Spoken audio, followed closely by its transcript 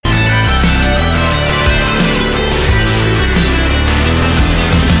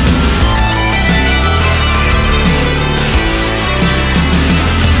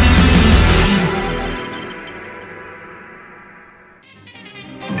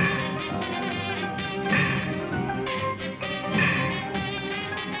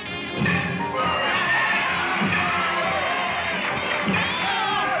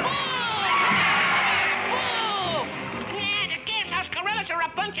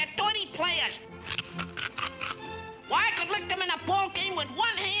could lick them in a ball game with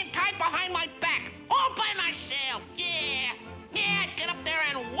one hand tied behind my back, all by myself. Yeah, I'd get up there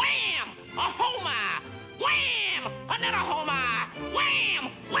and wham! A homer! Wham! Another homer!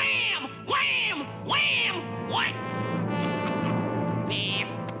 Wham! Wham! Wham! Wham! What? Man,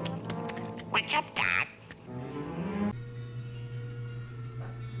 what's up, Doc?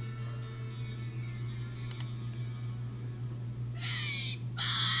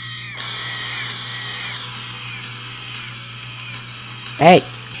 Hey,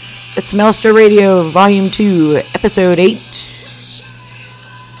 it's Melster Radio, Volume 2, Episode 8,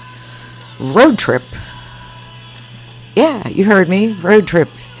 Road Trip. Yeah, you heard me, Road Trip.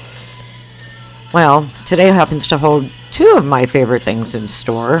 Well, today happens to hold two of my favorite things in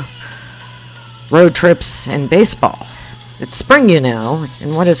store, road trips and baseball. It's spring, you know,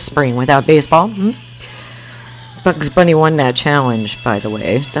 and what is spring without baseball? Bugs Bunny won that challenge, by the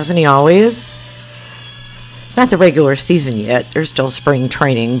way, doesn't he always? It's not the regular season yet. There's still spring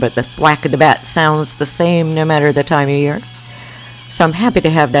training, but the thwack of the bat sounds the same no matter the time of year. So I'm happy to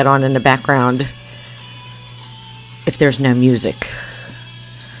have that on in the background if there's no music,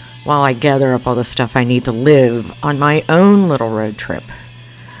 while I gather up all the stuff I need to live on my own little road trip.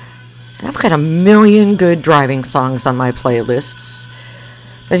 And I've got a million good driving songs on my playlists,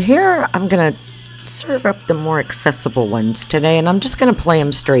 but here I'm going to serve up the more accessible ones today, and I'm just going to play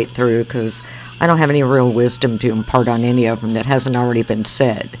them straight through because I don't have any real wisdom to impart on any of them that hasn't already been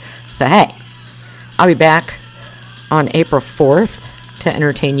said. So hey, I'll be back on April 4th to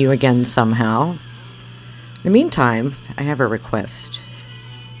entertain you again somehow. In the meantime, I have a request.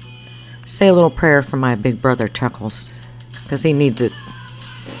 Say a little prayer for my big brother Chuckles, because he needs it.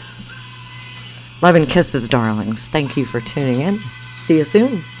 Love and kisses, darlings. Thank you for tuning in. See you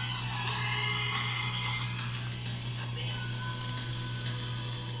soon.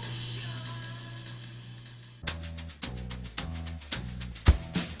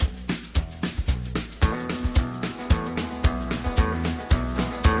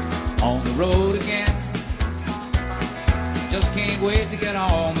 On the road again. Just can't wait to get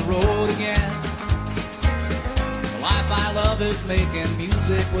on the road again. The life I love is making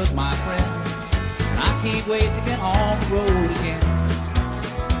music with my friends, and I can't wait to get on the road again.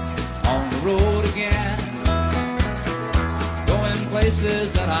 On the road again. Going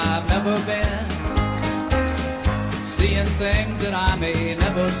places that I've never been, seeing things that I may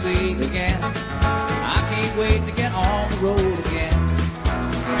never see again. I can't wait to get on the road again.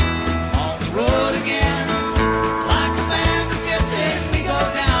 Road again, like a band of gypsies, we go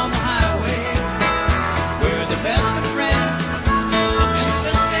down the highway. We're the best of friends,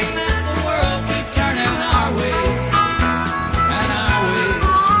 insisting that the world keep turning our way. And our way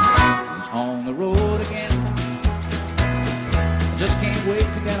is on the road again. Just can't wait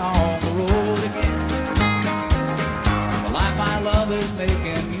to get on the road again. The life I love is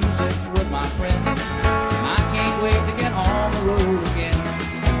making music with my friends, and I can't wait to get on the road again.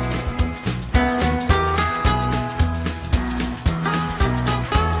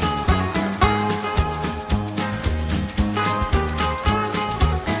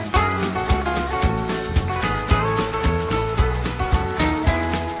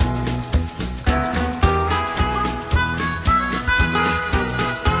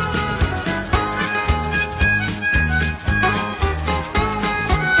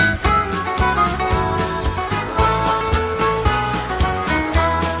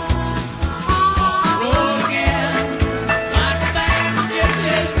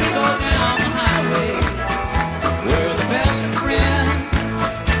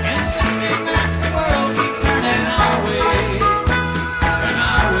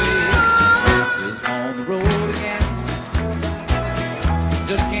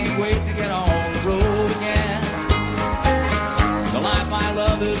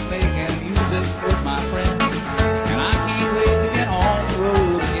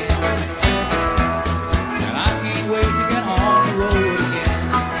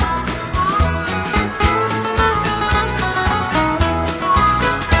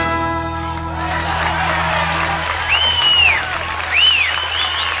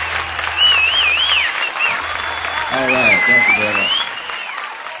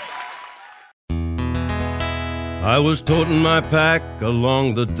 I was toting my pack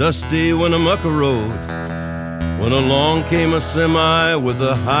along the dusty Winnemucca Road when along came a semi with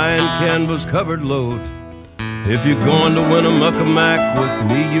a high and canvas-covered load. If you're going to Winnemucca Mac with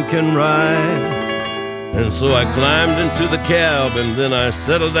me, you can ride. And so I climbed into the cab and then I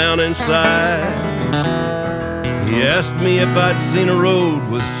settled down inside. He asked me if I'd seen a road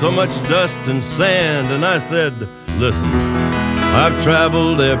with so much dust and sand, and I said, listen, I've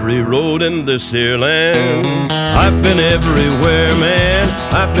traveled every road in this here land. I've been everywhere, man.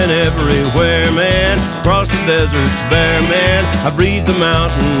 I've been everywhere, man. Across the deserts bare, man. I breathe the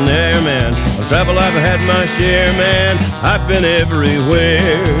mountain air, man. Of travel I've had my share, man. I've been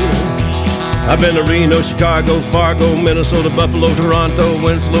everywhere. I've been to Reno, Chicago, Fargo, Minnesota, Buffalo, Toronto,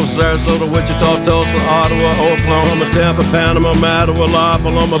 Winslow, Sarasota, Wichita, Tulsa, Ottawa, Oklahoma, Tampa, Panama, Mattawa, La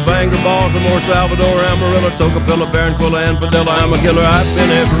Paloma, Bangor, Baltimore, Salvador, Amarillo, Tocopilla, Barranquilla, and Padilla. I'm a killer. I've been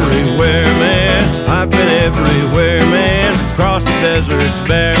everywhere, man. I've been everywhere, man. Across the deserts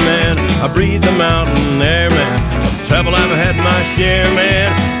bare, man. I breathe the mountain air, man. Of travel I've had my share,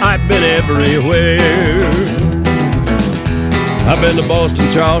 man. I've been everywhere. I've been to Boston,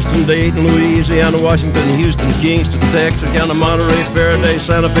 Charleston, Dayton, Louisiana, Washington, Houston, Kingston, Texarkana, Monterey, Faraday,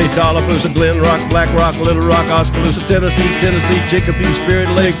 Santa Fe, Tallapoosa, Glen Rock, Black Rock, Little Rock, Oskaloosa, Tennessee, Chicopee, Spirit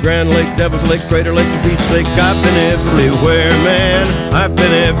Lake, Grand Lake, Devil's Lake, Crater Lake, Beach Lake. I've been everywhere, man. I've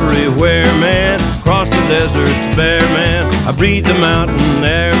been everywhere, man. Across the deserts bare, man. I breathe the mountain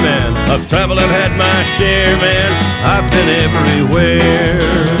air, man. Of travel I've had my share, man. I've been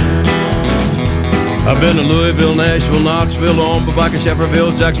everywhere. I've been to Louisville, Nashville, Knoxville, Omaha,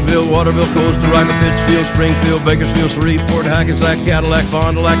 Shefferville, Jacksonville, Waterville, Costa Rica, Pittsfield, Springfield, Bakersfield, Shreveport, Hackensack, Cadillac,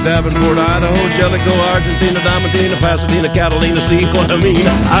 Fond du Lac, Davenport, Idaho, Jellicoe, Argentina, Diamantina, Pasadena, Catalina, see what I mean?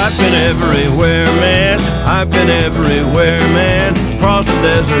 I've been everywhere, man. I've been everywhere, man. Across the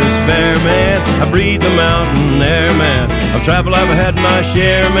deserts bare, man. I breathe the mountain air, man. Of travel I've had my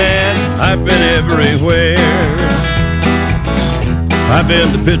share, man. I've been everywhere. I've been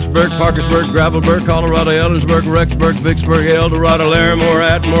to Pittsburgh, Parkersburg, Gravelburg, Colorado, Ellensburg, Rexburg, Vicksburg, El Dorado, Larimore,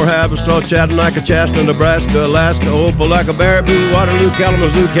 Atmore, Haverstraw, Chattanooga, Chastity, Nebraska, Alaska, Opelika, Baraboo, Waterloo,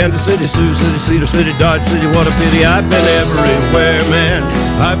 Kalamazoo, Kansas City, Sioux City, Cedar City, Dodge City. What a pity. I've been everywhere, man.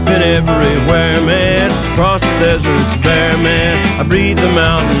 I've been everywhere, man. Across the deserts bare, man. I breathe the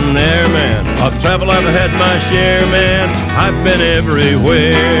mountain air, man. Of travel I've had my share, man. I've been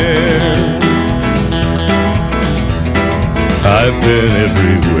everywhere. I've been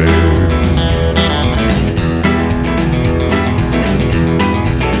everywhere.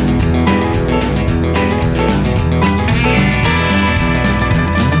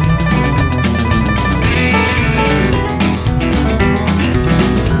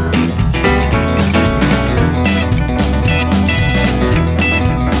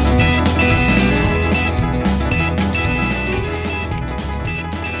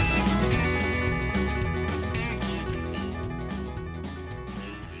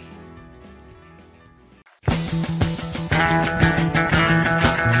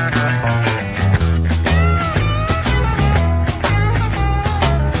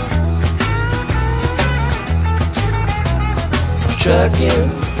 Trucking,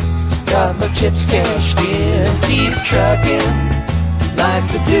 got my chips cashed in. Keep trucking, like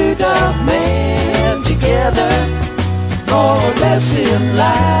the Doodah Man. Together, more or less in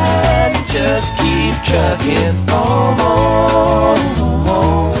line. Just keep trucking on.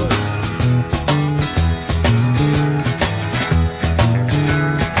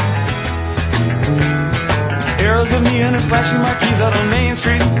 Arrows of neon and flashing marquees out on Main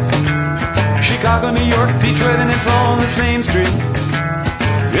Street. Chicago, New York, Detroit, and it's all on the same street.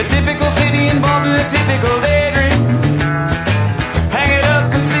 A typical city involved in a typical daydream. Hang it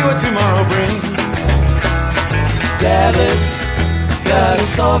up and see what tomorrow brings. Dallas, got a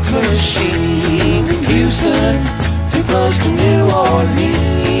soft machine. Houston, too close to New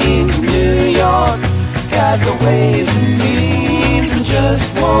Orleans. New York, got the ways and means and just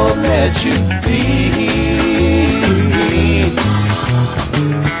won't let you be.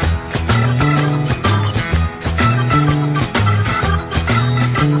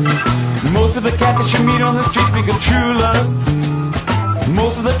 Most of the cats that you meet on the street speak of true love.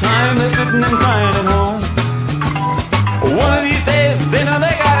 Most of the time they're sitting and crying at home. One of these days they know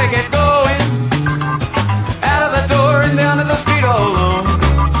they gotta get going. Out of the door and down to the street all alone.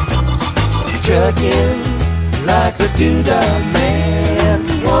 Trucking like a Doodah Man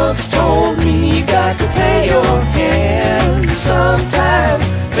once told me, you got to pay your hand. Sometimes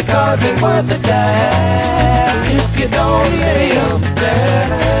the cards ain't worth a dime if you don't lay them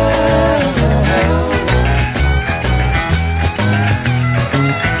down.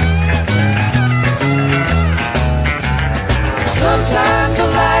 Sometimes the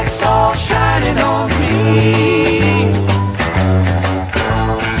light's all shining on me.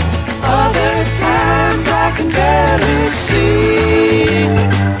 Other times I can barely see.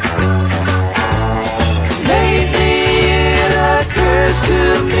 Lately it occurs to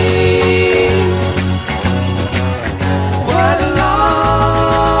me, what a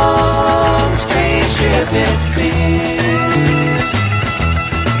long, strange trip it's been.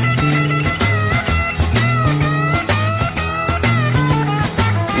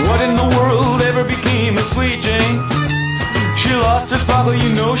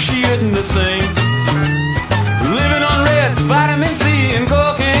 know she isn't the same. Living on reds, vitamin C, and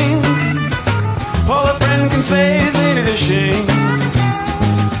cocaine. All a friend can say is ain't it a shame.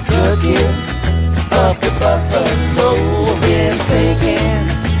 Trucking up the Buffalo, been thinking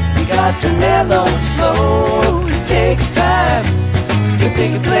you got to mellow slow. It takes time to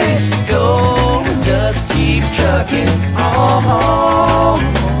pick a place to go and just keep trucking on.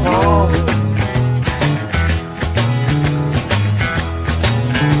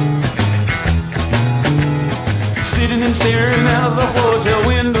 Sitting and staring out of the hotel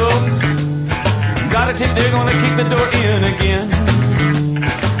window. Got a tip they're gonna kick the door in again.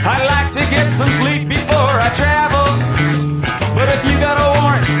 I'd like to get some sleep before I travel, but if you got a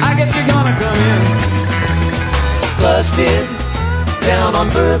warrant, I guess you're gonna come in. Busted down on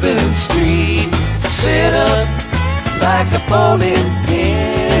Bourbon Street, set up like a bowling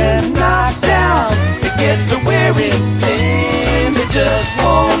pin. Knocked down, it gets to wearing thin. It just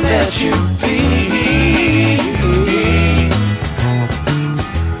won't let you be.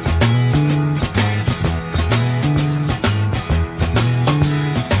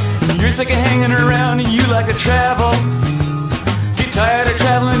 You're sick of hanging around and you like to travel. Get tired of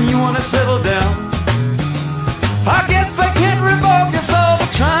traveling, you wanna settle down. I guess I can't revoke your soul for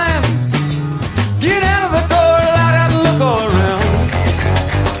trying. Get out of the cold light out and look all around.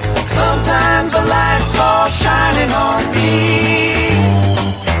 Sometimes the light's all shining on me.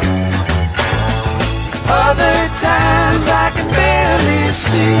 Other times I can barely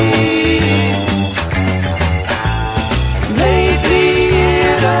see. Lately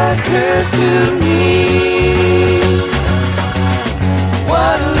it occurs to me,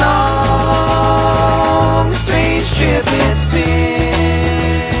 what a long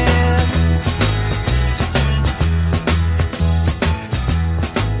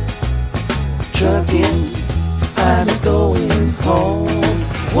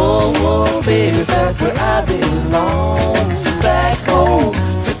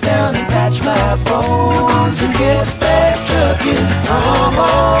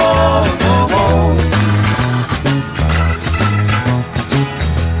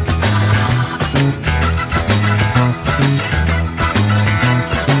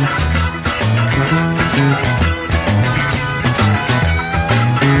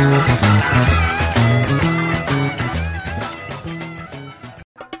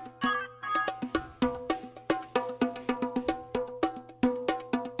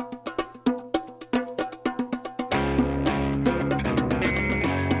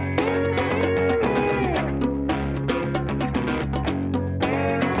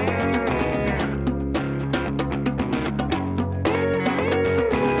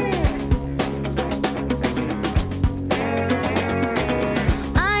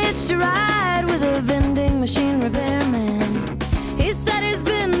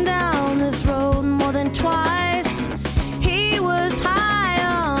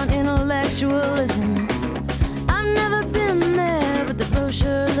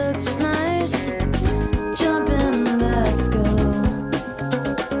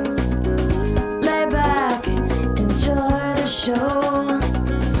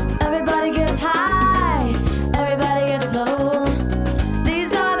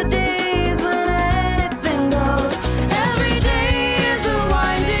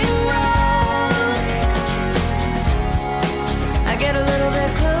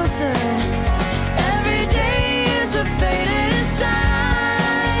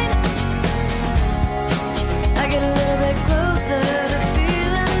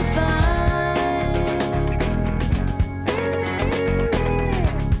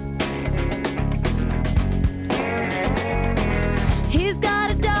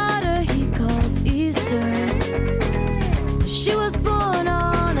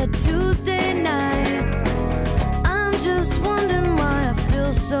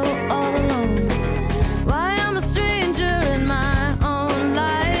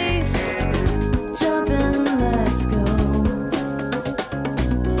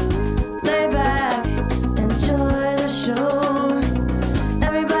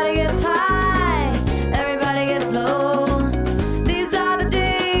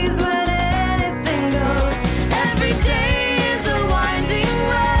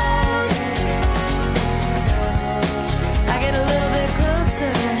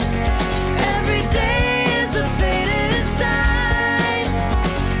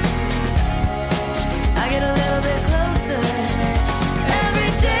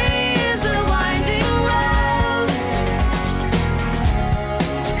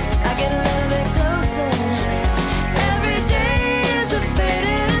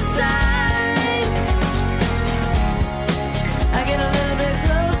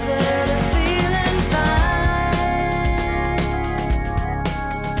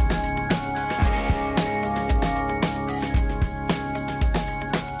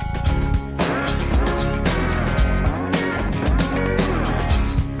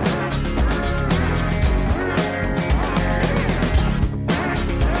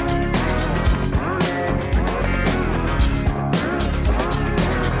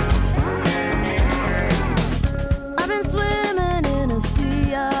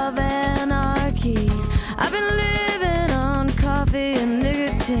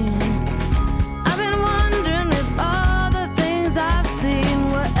waiting. I've been wondering if all the things I've seen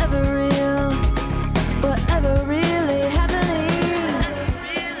were ever real, were ever really happening.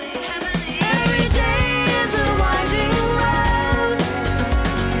 Every day is a winding road.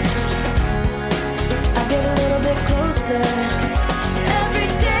 I get a little bit closer. Every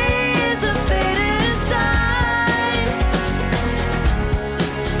day is a faded sign.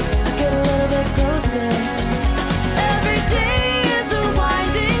 I get a little bit closer. Every day is a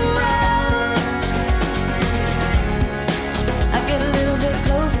winding road. I get a little bit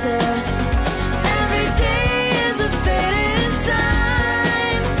closer. Every day is a faded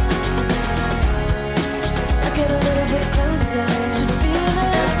sign. I get a little bit closer to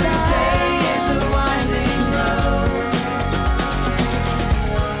feeling every day is a winding road.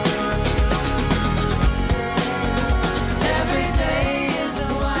 Every day is a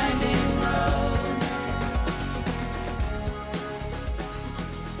winding road.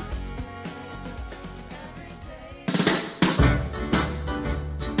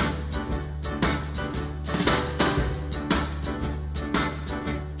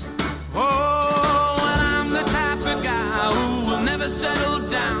 Oh, and I'm the type of guy who will never settle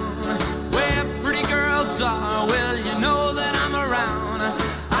down. Where pretty girls are, well, you know that I'm around.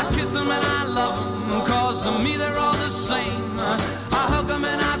 I kiss them and I love them, cause to me they're all the same. I hug them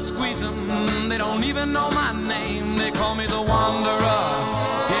and I squeeze them, they don't even know my name. They call me the wanderer,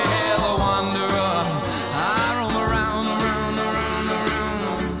 yeah, the wanderer. I roam around, around, around,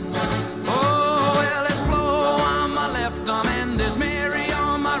 around. Oh, well, there's Flo on my left arm and there's Mary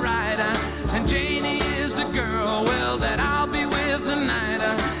on my right. And Janie is the girl, well, that I'll be with tonight.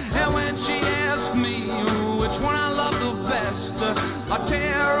 And when she asks me which one I love the best, I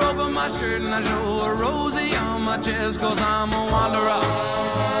tear open my shirt and I show a Rosie on my chest. Cause I'm a wanderer,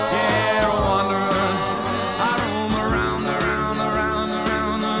 yeah, a wanderer. I roam around, around, around,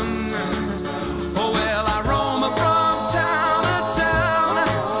 around. Oh, well, I roam from town to town.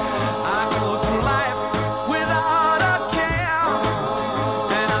 I go through life without a care.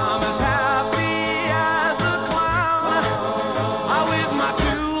 And I'm as happy as a clown. I'm with my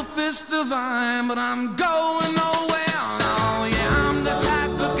two fists divine, but I'm going nowhere. No, yeah, I'm the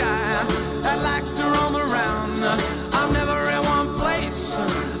type of guy that likes to roam around. I'm never in one place.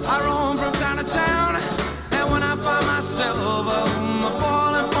 I roam from town to town. And when I find myself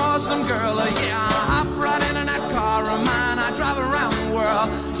falling for some girl, yeah, I hop right into that car of mine. I drive around the world.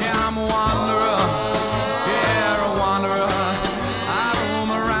 Yeah, I'm a wanderer. Yeah, a wanderer. I roam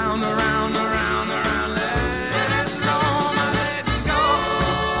around, around, around, around. Let it go, let it go.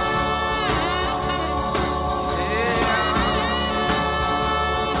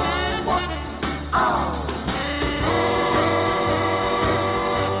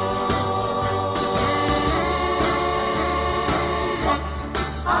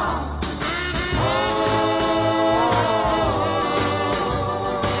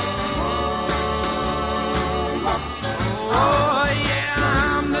 Oh, yeah,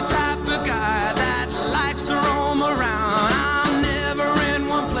 I'm the type of guy that likes to roam around. I'm never in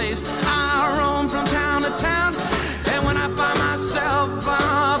one place. I roam from town to town. And when I find myself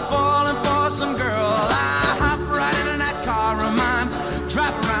falling for some girl, I hop right into that car of mine,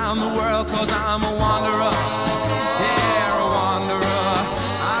 drive around the world, cause I'm a wanderer. Yeah, a wanderer.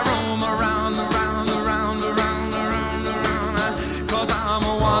 I roam around, around, around, around, around, around, cause I'm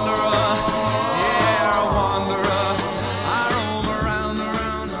a wanderer. Yeah, a wanderer. I roam around,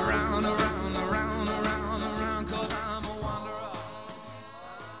 around, around, around, around, around, around, cause I'm a wanderer. I'm a wanderer.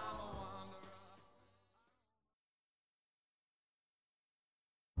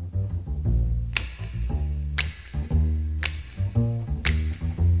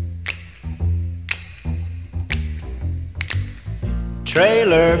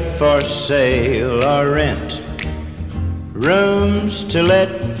 Trailer for sale or rent, rooms to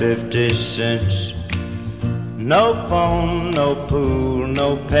let 50 cents. No phone, no pool,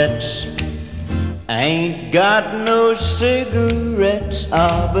 no pets. Ain't got no cigarettes.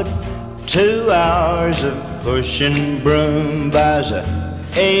 But 2 hours of pushing broom buys a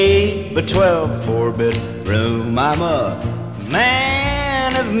 8 by 12 4-bedroom. I'm a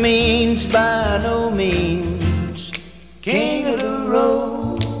man of means, by no means king of the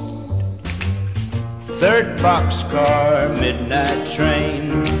road. Third boxcar, midnight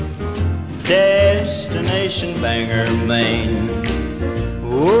train, destination Bangor, Maine.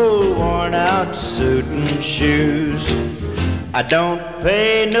 Oh, worn out suit and shoes. I don't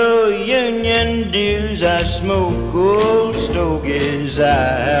pay no union dues. I smoke old stogies I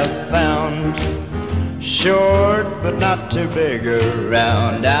have found, short but not too big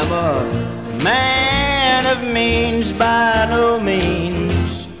around. I'm a man of means, by no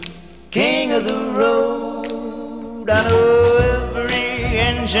means king of the road. I know every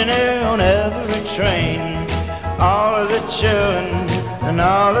engineer on every train, all of the children and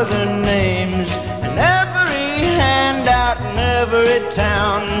all of their names, and every handout in every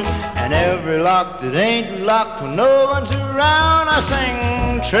town, and every lock that ain't locked when no one's around. I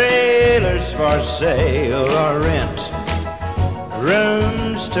sing trailers for sale or rent,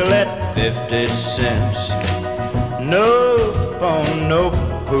 rooms to let 50 cents. No phone, no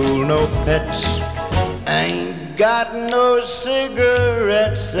pool, no pets. Ain't got no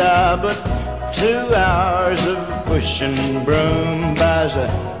cigarettes, but 2 hours of pushing broom buys a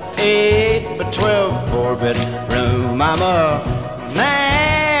 8 by 12 4-bedroom. I'm a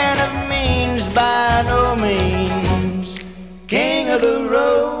man of means by no means, king of the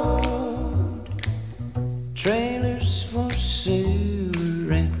road. Trailers for sale,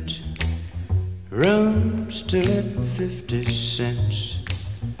 rent, rooms to let 50 cents.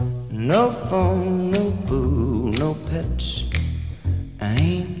 No phone, no pool, no pets. I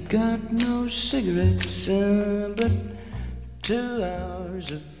ain't got no cigarettes, but 2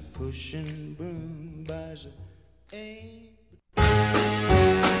 hours of pushing broom buys a 8.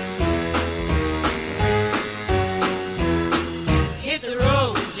 Hit the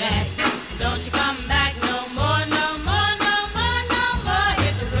road, Jack. Don't you come back no more, no more, no more, no more.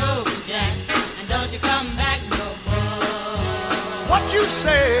 Hit the road, Jack. And don't you come back no more. What you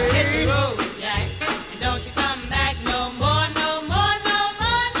say? Hit the road, Jack. And don't you come back no more, no more, no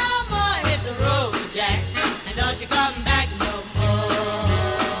more, no more. Hit the road, Jack. And don't you come back no more.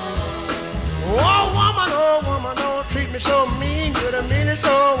 Oh woman, don't treat me so mean. You're the meanest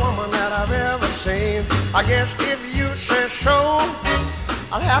old woman that I've ever seen. I guess if you say so,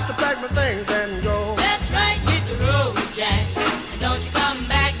 I'll have to pack my things and go. That's right, hit the road, Jack. And don't you come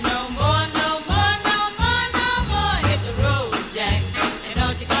back no more, no more, no more, no more. Hit the road, Jack. And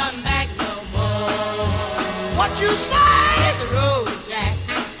don't you come back no more. What you say? Hit the road, Jack.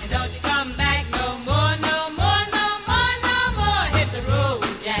 And don't you come back no more, no more, no more, no more. Hit the road,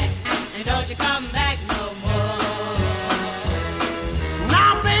 Jack. And don't you come back no more.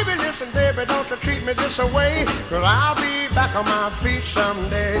 Now baby, listen baby, don't you treat me this away, 'cause I'll be back on my feet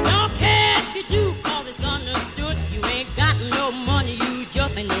someday. Don't care if you do, 'cause it's understood. You ain't got no money, you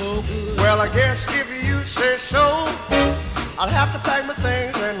just ain't no good. Well, I guess if you say so, I'll have to pack my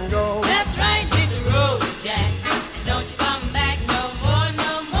things and go. That's right, hit the road, Jack. And don't you come back no more,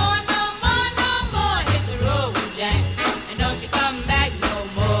 no more, no more, no more. Hit the road, Jack. And don't you come back no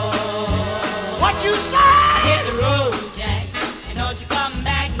more. What you say? Hit the road, Jack. And don't you come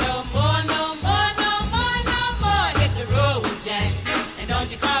back no more, no more, no more, no more. Hit the road, Jack. And don't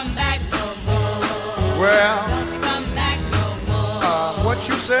you come back no more. Well, Don't you come back no more. what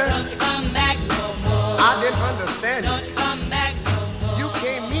you said? Don't you come back no more. I didn't understand Don't you. you come back no more. You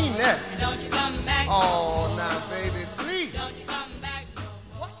can't mean that. And don't you come back no Oh, more. now baby, please. Don't you come back no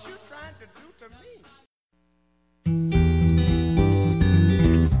more. What you trying to do to me?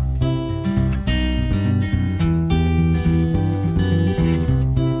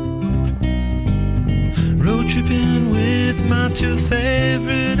 Road tripping with my two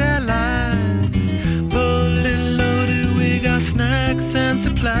favorite allies. Fully loaded, we got snacks and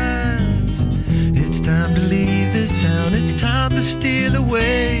supplies. It's time to leave this town, it's time to steal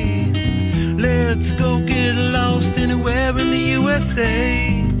away. Let's go get lost anywhere in the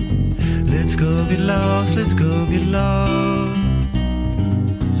USA. Let's go get lost, let's go get lost.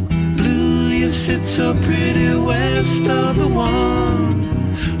 Blue, you sit so pretty west of the one.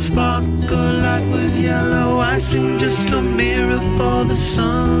 Sparkle like with yellow icing, just a mirror for the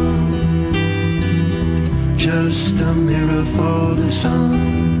sun. Just a mirror for the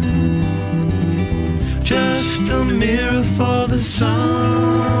sun. Just a mirror for the sun.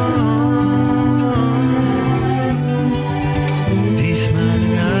 These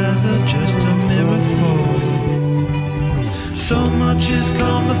smiling eyes are just a mirror for you. So much has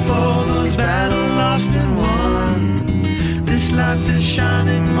come before, those battles lost and won. This life is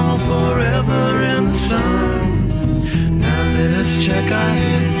shining more forever in the sun. Now let us check our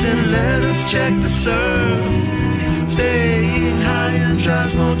heads and let us check the surf. Staying high and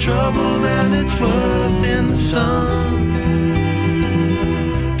tries more trouble than it's worth in the sun.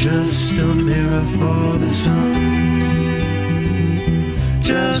 Just a mirror for the sun.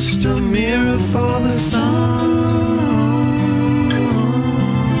 Just a mirror for the sun.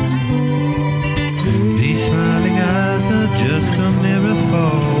 These smiling eyes are just a mirror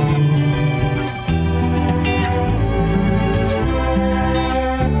for.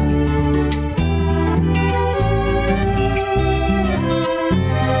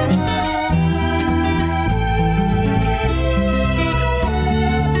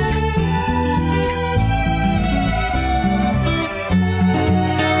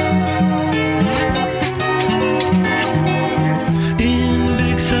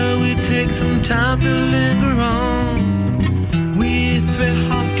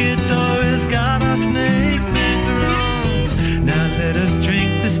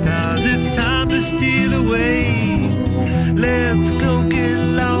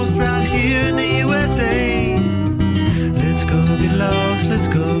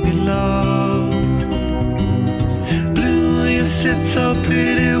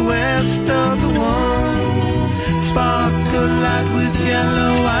 best of the one. Sparkle light with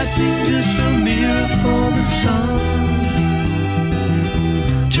yellow icing, just a mirror for the sun.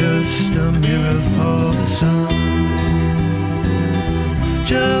 Just a mirror for the sun.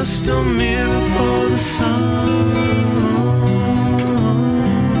 Just a mirror for the sun.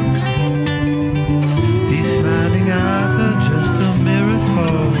 These smiling eyes are just a mirror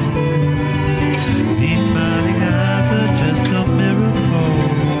for. These smiling eyes are just a mirror for.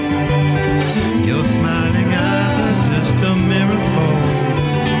 Your smiling eyes are just a mirror for.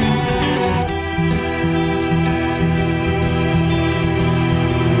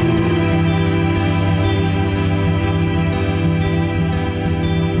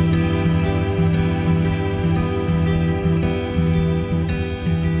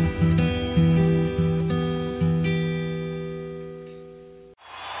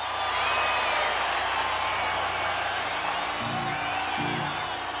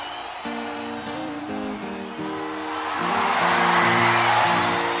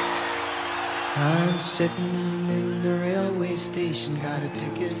 I'm sitting in the railway station, got a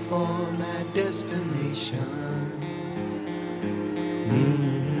ticket for my destination.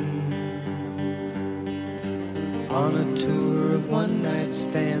 On a tour of one-night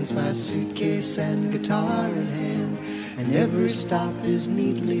stands, my suitcase and guitar in hand, and every stop is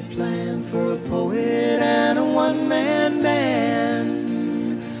neatly planned for a poet and a one-man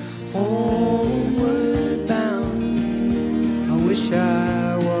band. Homeward bound, I wish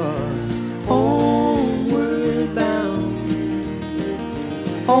I was homeward bound.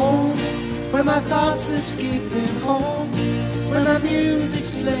 Home, where my thoughts escaping. Home, where my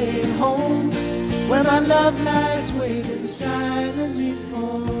music's playing. Home, where my love lies waiting silently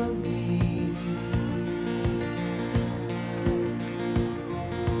for me.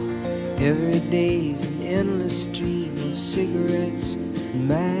 Every day's an endless stream of cigarettes and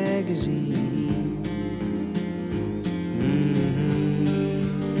magazines.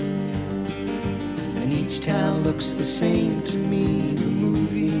 And each town looks the same to me, the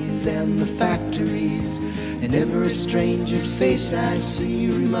movies and the factories. And every stranger's face I see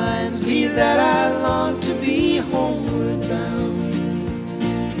reminds me that I long to be homeward bound.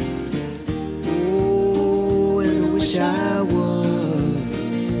 Oh, and I wish I was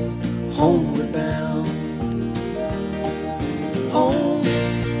homeward bound. Home,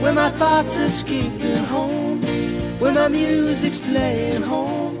 where my thoughts escaping. Home, where my music's playing.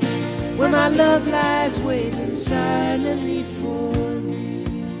 Home, where my love lies waiting silently for me.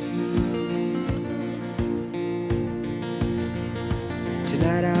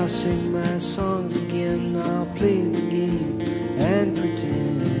 Tonight I'll sing my songs again, I'll play the game and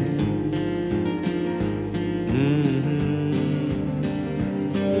pretend.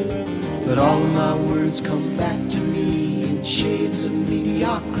 But all of my words come back to me in shades of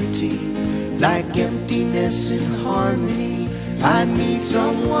mediocrity, like emptiness in harmony. I need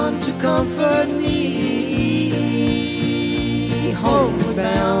someone to comfort me. Homeward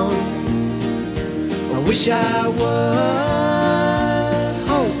bound, I wish I was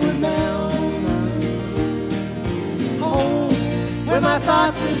homeward bound. Home, where my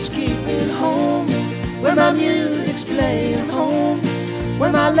thoughts escaping. Home, where my music's playing. Home,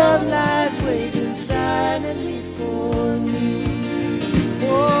 where my love lies waiting silently for me.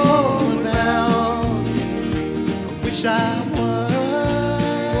 Homeward bound, I wish I was.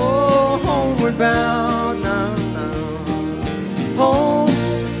 Oh, homeward bound, no. Home,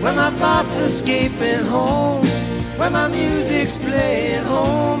 where my thoughts escaping. Home, where my music's playing.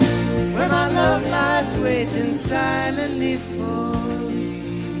 Home, where my love lies waiting silently for me.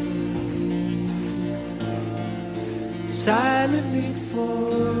 Silently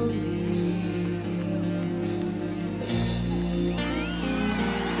for me.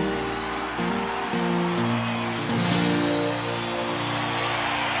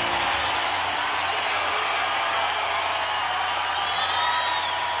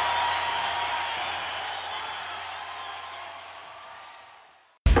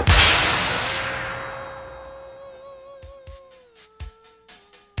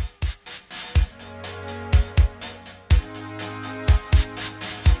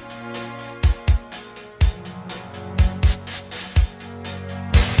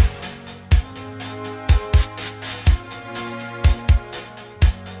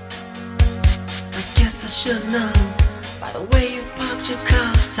 Should know by the way you parked your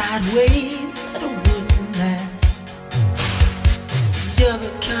car sideways that it wouldn't last. See, you're the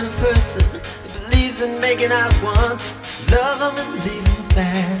kind of person that believes in making out once, love them and leave them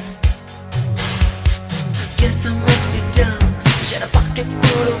fast. I guess I must be dumb. She had a pocket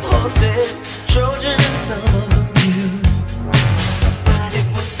full of horses, Trojan and some of them used. But it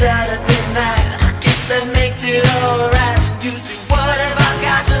was Saturday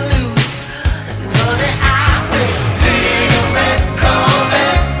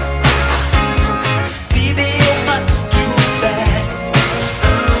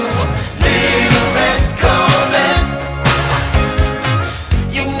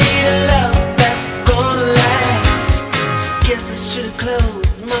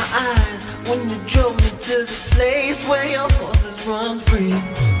close my eyes when you drove me to the place where your horses run free.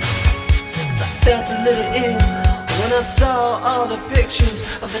 'Cause I felt a little ill when I saw all the pictures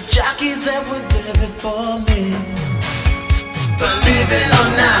of the jockeys that were there before me. Believe it or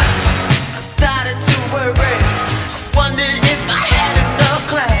not, I started to worry. I wondered if I had enough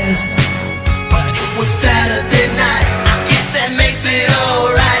class. But it was Saturday night, I guess that makes it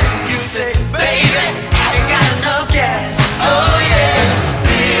alright. You say, baby, I ain't got enough gas. Oh yeah,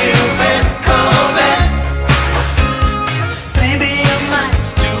 little red Corvette. Baby, your mind's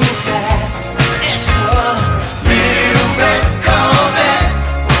too fast. Yeah, sure. Little red Corvette.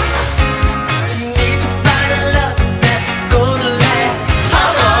 You need to find a love that's gonna last.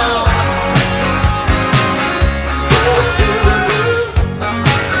 Oh, oh.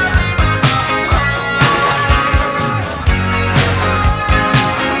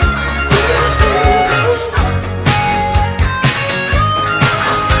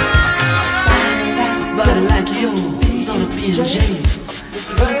 Body like yours on a B&J's,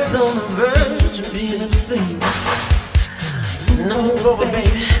 was on the verge of being obscene. No over,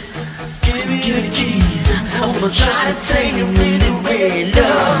 baby. Give me the keys. I'm gonna try to tame your little red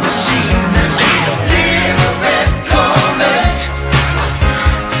love machine. Little red Corvette.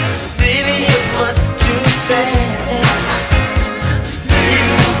 Baby, you're much too fast.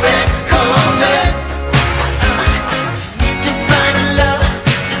 Little red Corvette. Need to find a love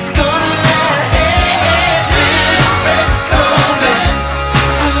that's gonna last. Little red Corvette.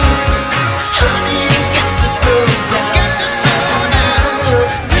 Honey, you got to slow down. Got to slow down.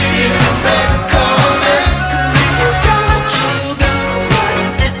 Little red Corvette. 'Cause if you don't, you're gonna run.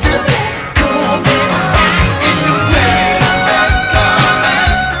 Little red Corvette. In the little red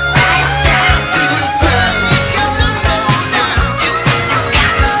Corvette. Right down to the ground. You got to slow down. You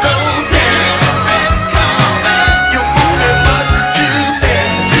got to slow down. Red Corvette. You're moving much too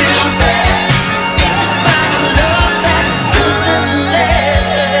fast. Too fast. Need to find a love that's gonna last.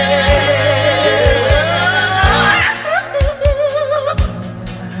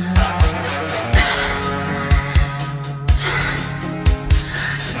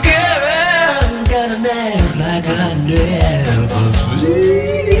 Girl, got an ass like I never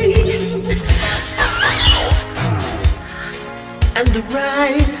seen. And the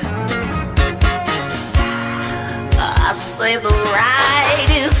ride, I say the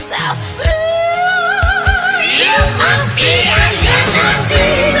ride is so smooth. You must be a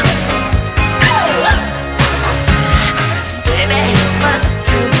limousine. Oh. Baby, you must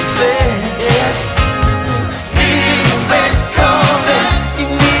too fast. Little red Corvette, you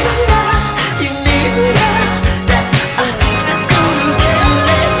need a love that's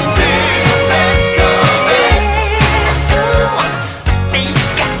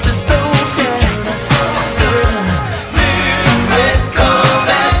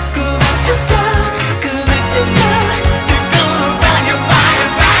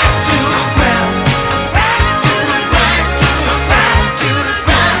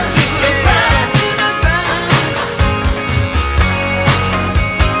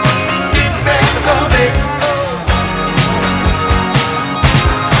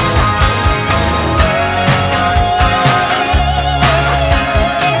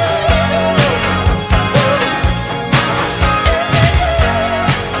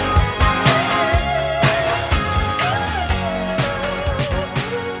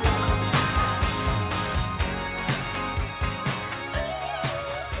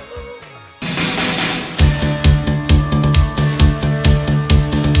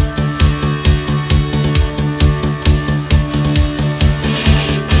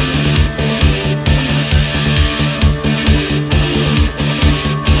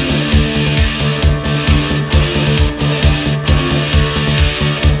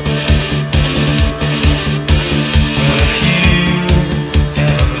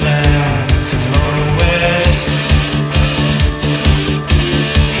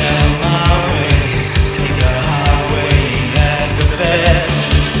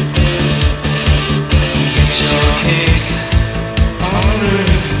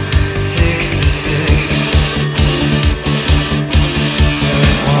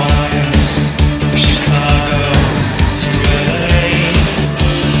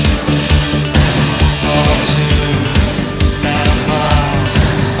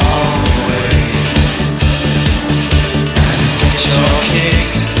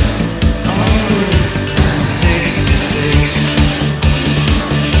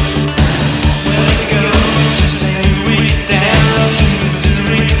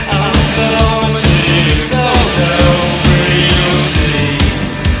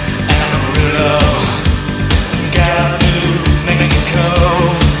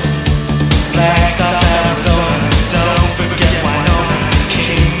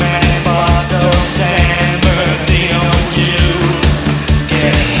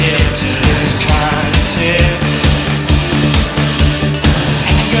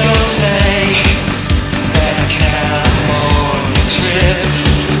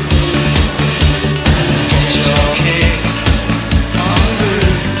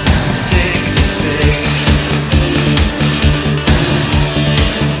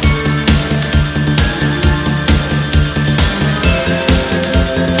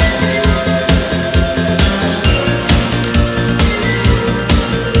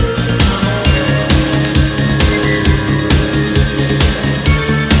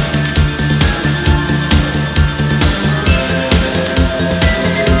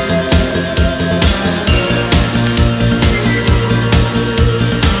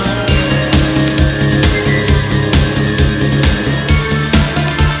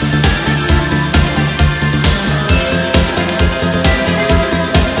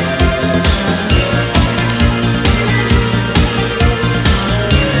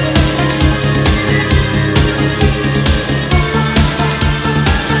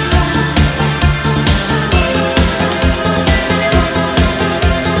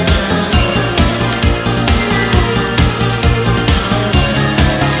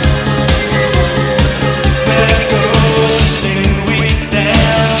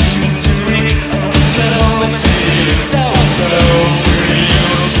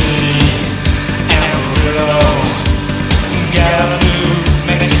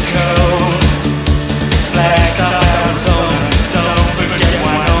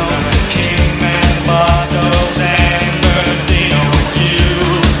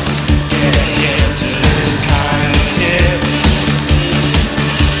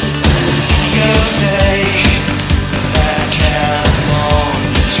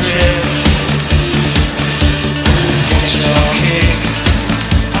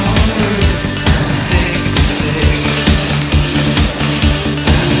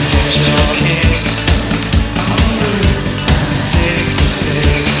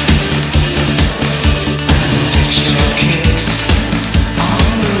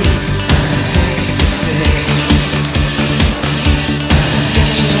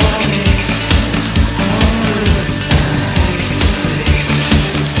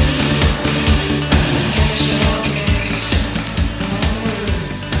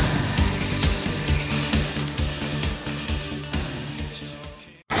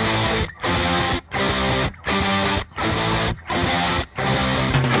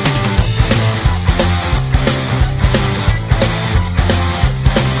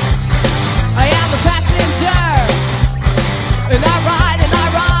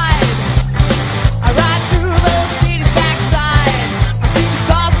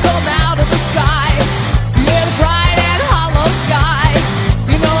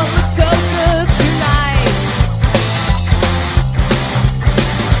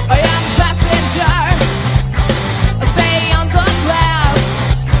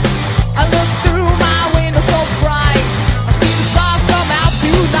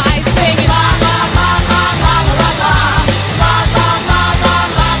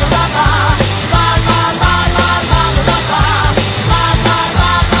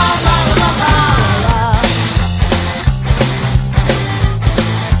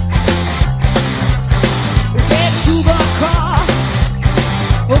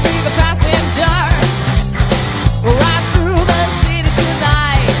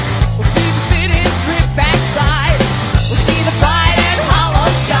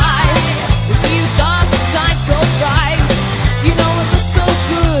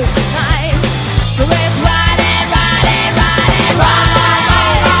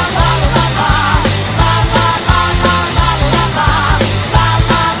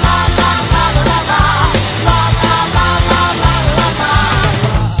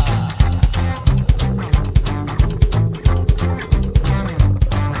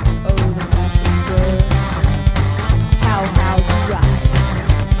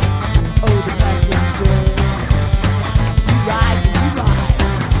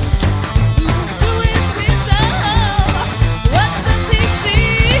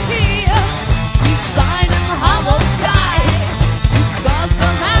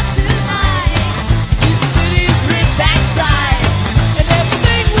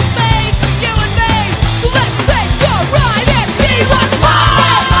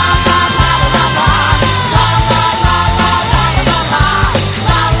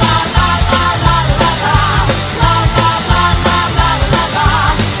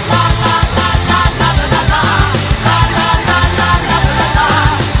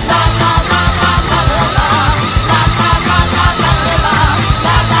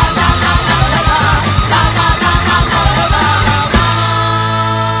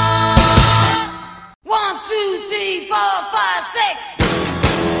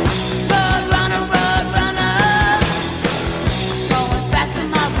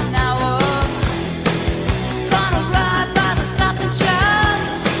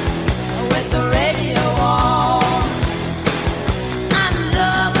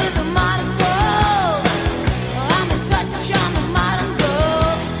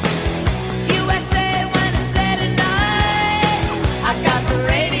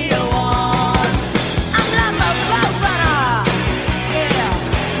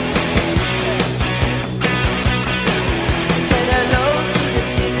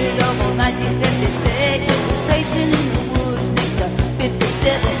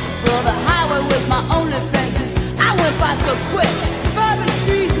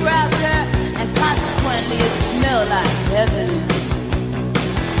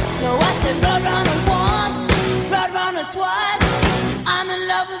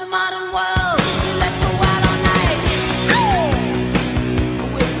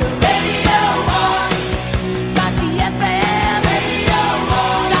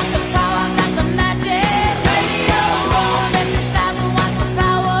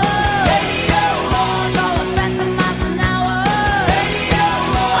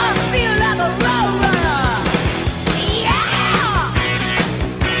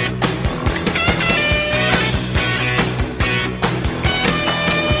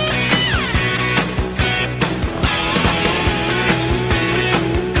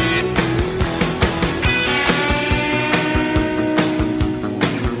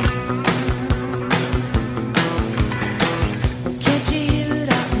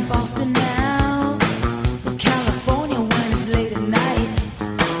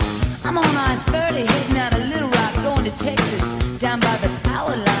Texas, down by the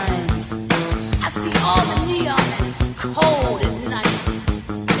power lines. I see all the neon and it's cold at night.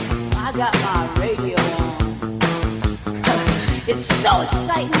 I got my radio on. It's so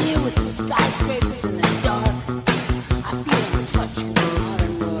exciting here with the skyscrapers in the dark. I feel in touch with the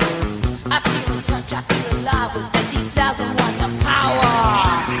modern world. I feel in touch, I feel alive with 50,000 watts of power.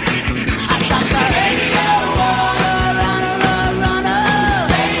 I got the radio on.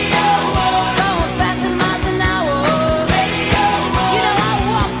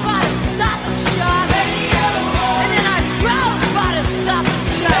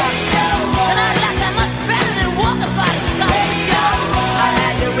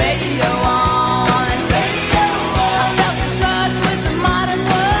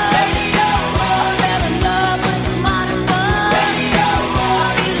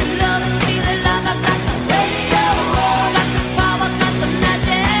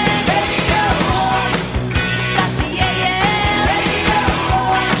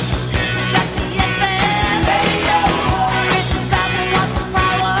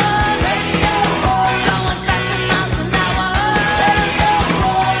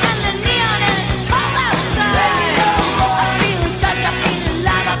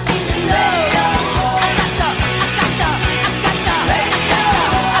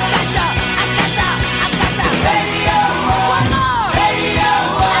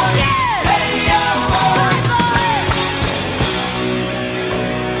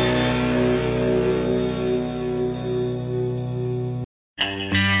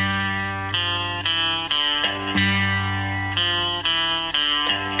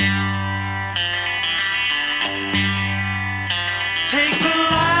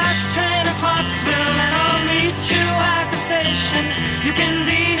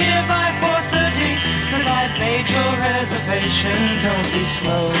 Don't be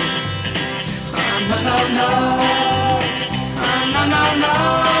slow. No, no, no. No, no, no.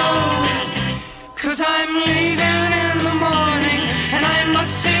 'Cause I'm leaving in the morning and I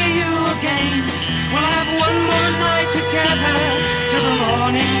must see you again. We'll have one more night together till the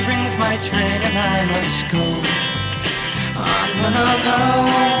morning brings my train and I must go. No, no, no.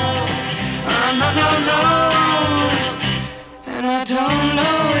 No, no, no. And I don't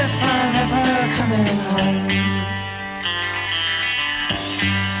know if I'm ever coming home.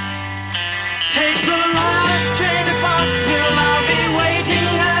 Take the last train to Clarksville. I'll be waiting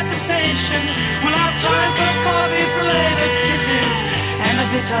at the station. We'll have time for coffee, belated kisses, and a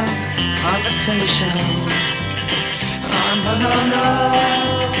bit of conversation. No, no, no.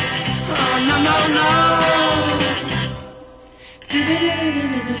 No, no, no.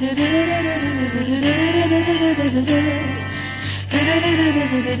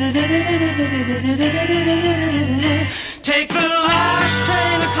 Take the last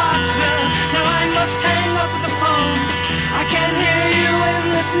train to Clarksville. Now I must hang up the phone. I can't hear you in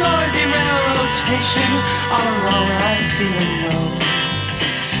this noisy railroad station. All alone I'm feeling low.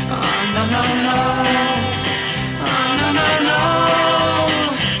 No, no, no. No, no, no.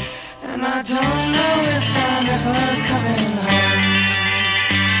 And I don't know if I'm ever coming home.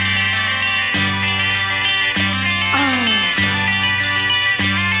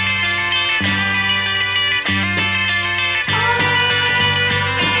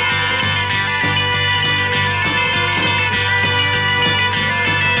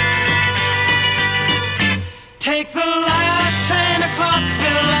 Take the last train to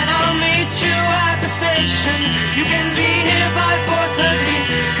Clarksville and I'll meet you at the station. You can be here by 4:30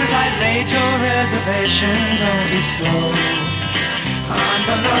 'cause I've made your reservation. Don't be slow.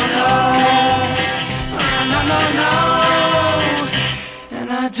 No, no, no. No, no, no. And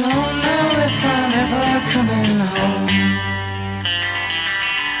I don't know if I'm ever coming home.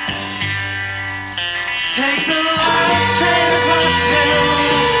 Take the last train to Clarksville.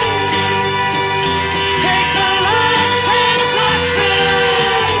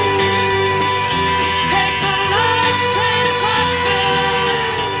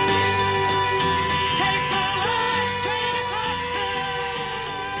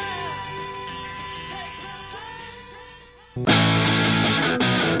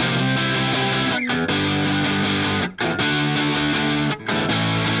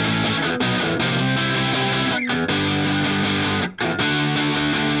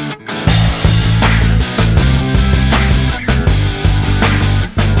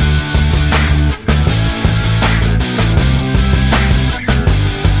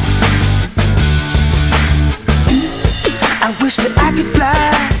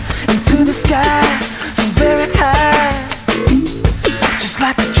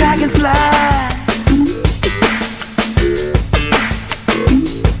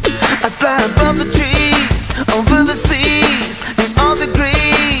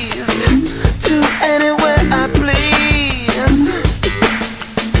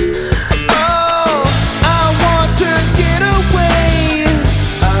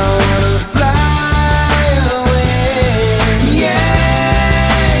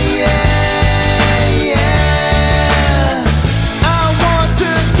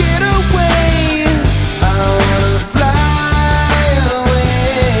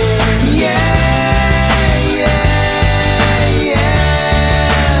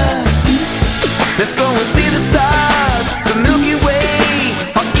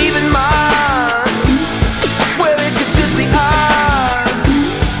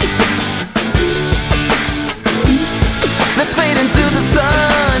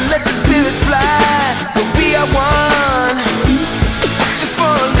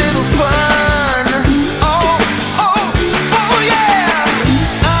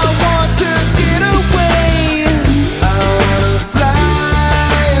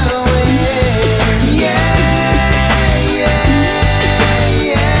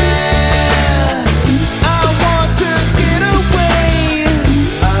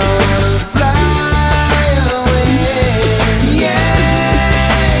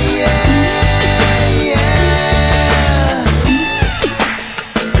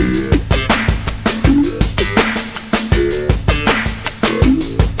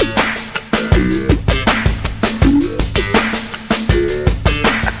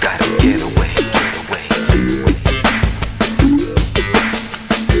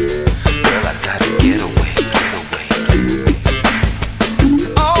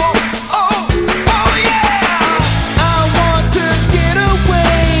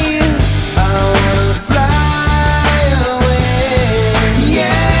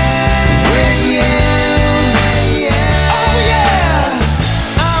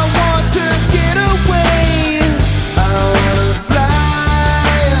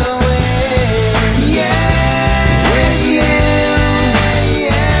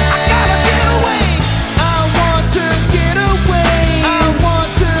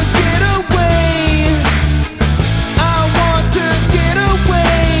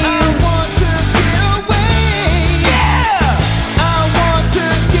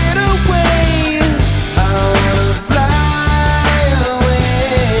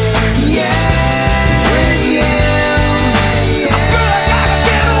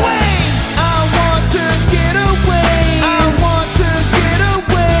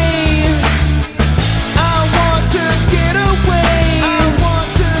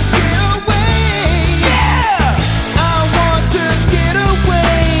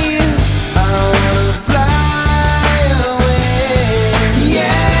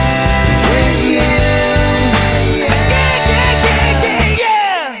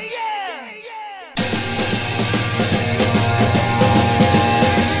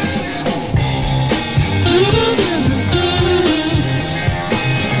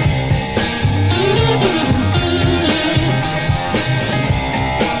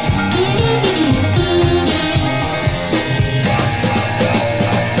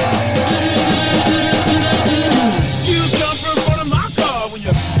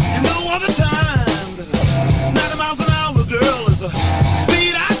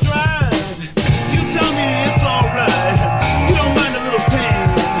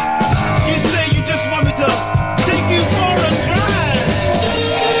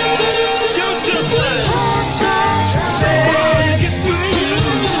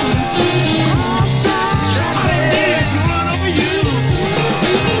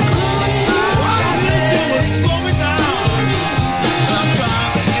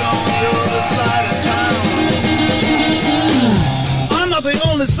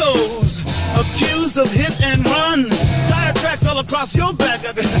 lonely souls accused of hit and run. Tire tracks all across your back.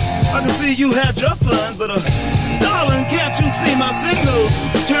 I can see you had your fun, but darling, can't you see my signals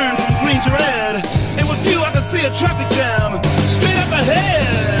turn from green to red? And with you, I can see a traffic jam straight up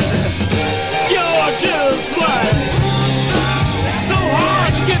ahead. You're just like so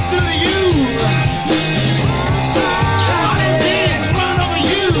hard to get through to you. Trying to run over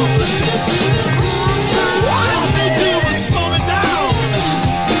you. All they do is slow me down.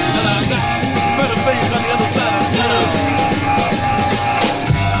 And I got better things on the other side of town.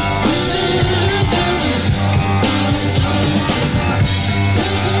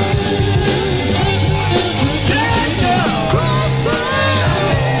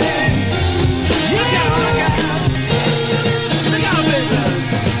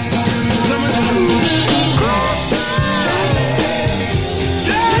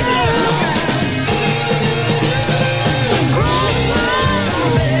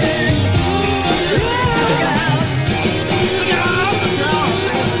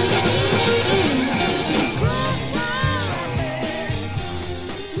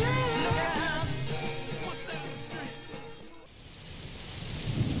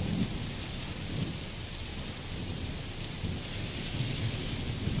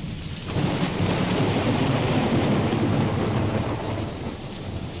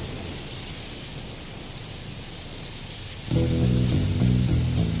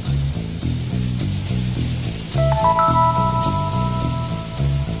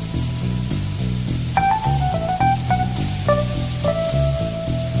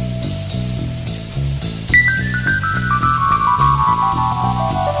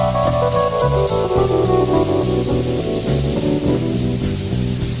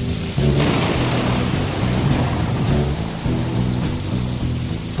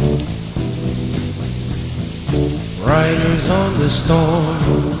 Riders on the storm,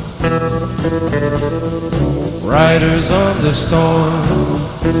 riders on the storm.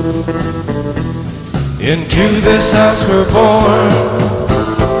 Into this house we're born,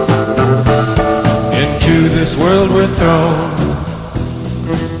 into this world we're thrown.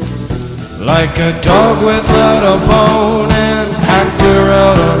 Like a dog without a bone, an actor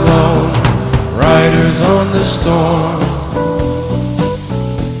out alone. Riders on the storm.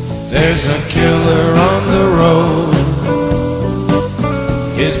 There's a killer on the road.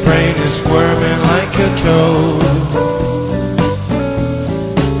 His brain is squirming like a toad.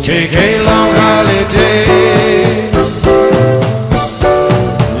 Take a long holiday.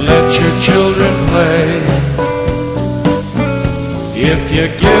 Let your children play. If you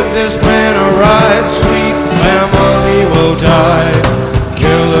give this man a ride, sweet family will die.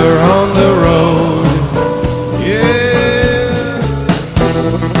 Killer on the road. Yeah.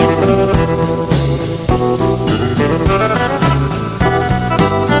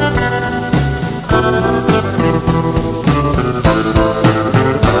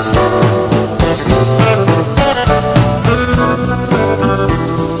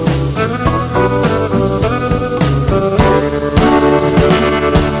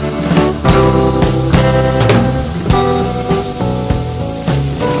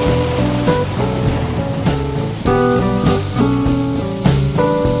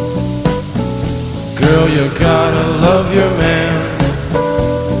 Girl, you gotta love your man.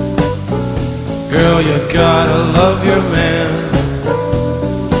 Girl, you gotta love your man.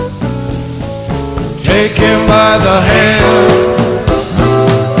 Take him by the hand.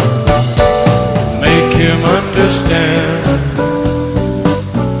 Make him understand.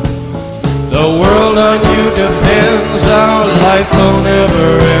 The world on you depends. Our life will never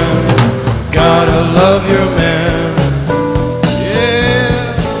end. Gotta love your man.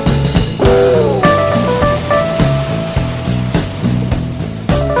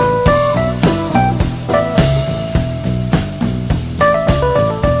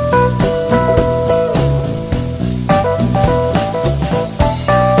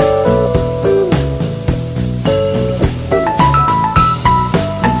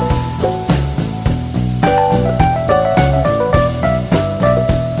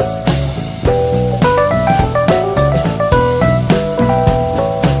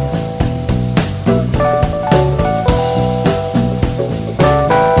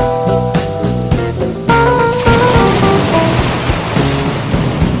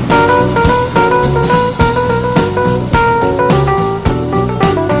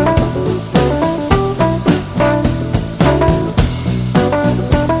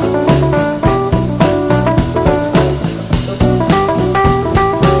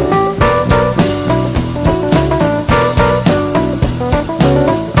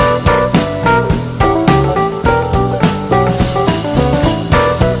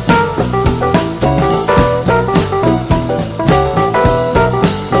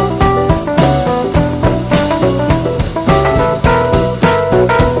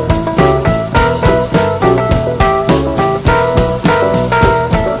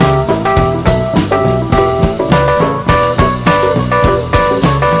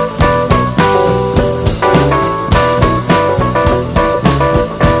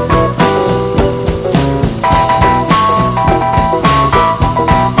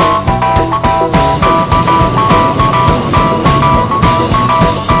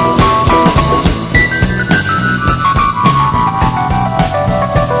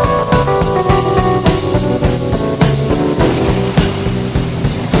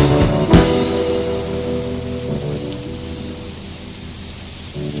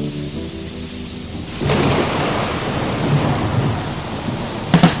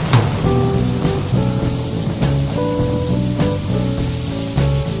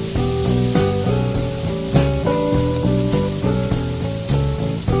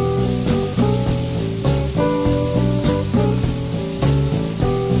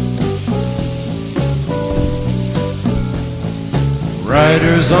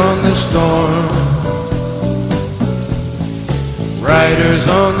 Riders on the storm, riders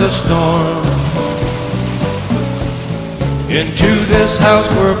on the storm. Into this house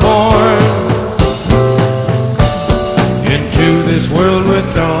we're born, into this world we're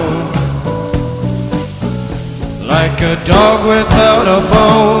thrown. Like a dog without a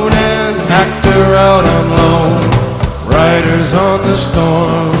bone, an actor out on loan. Riders on the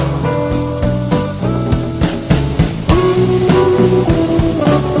storm.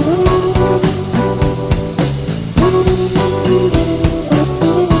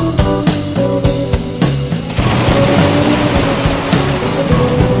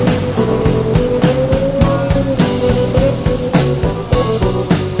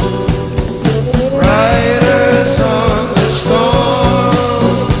 Riders on the storm,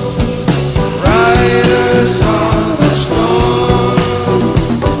 riders on the storm,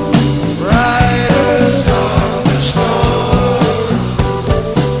 riders on the storm,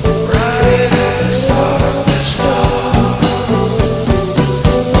 riders on the storm.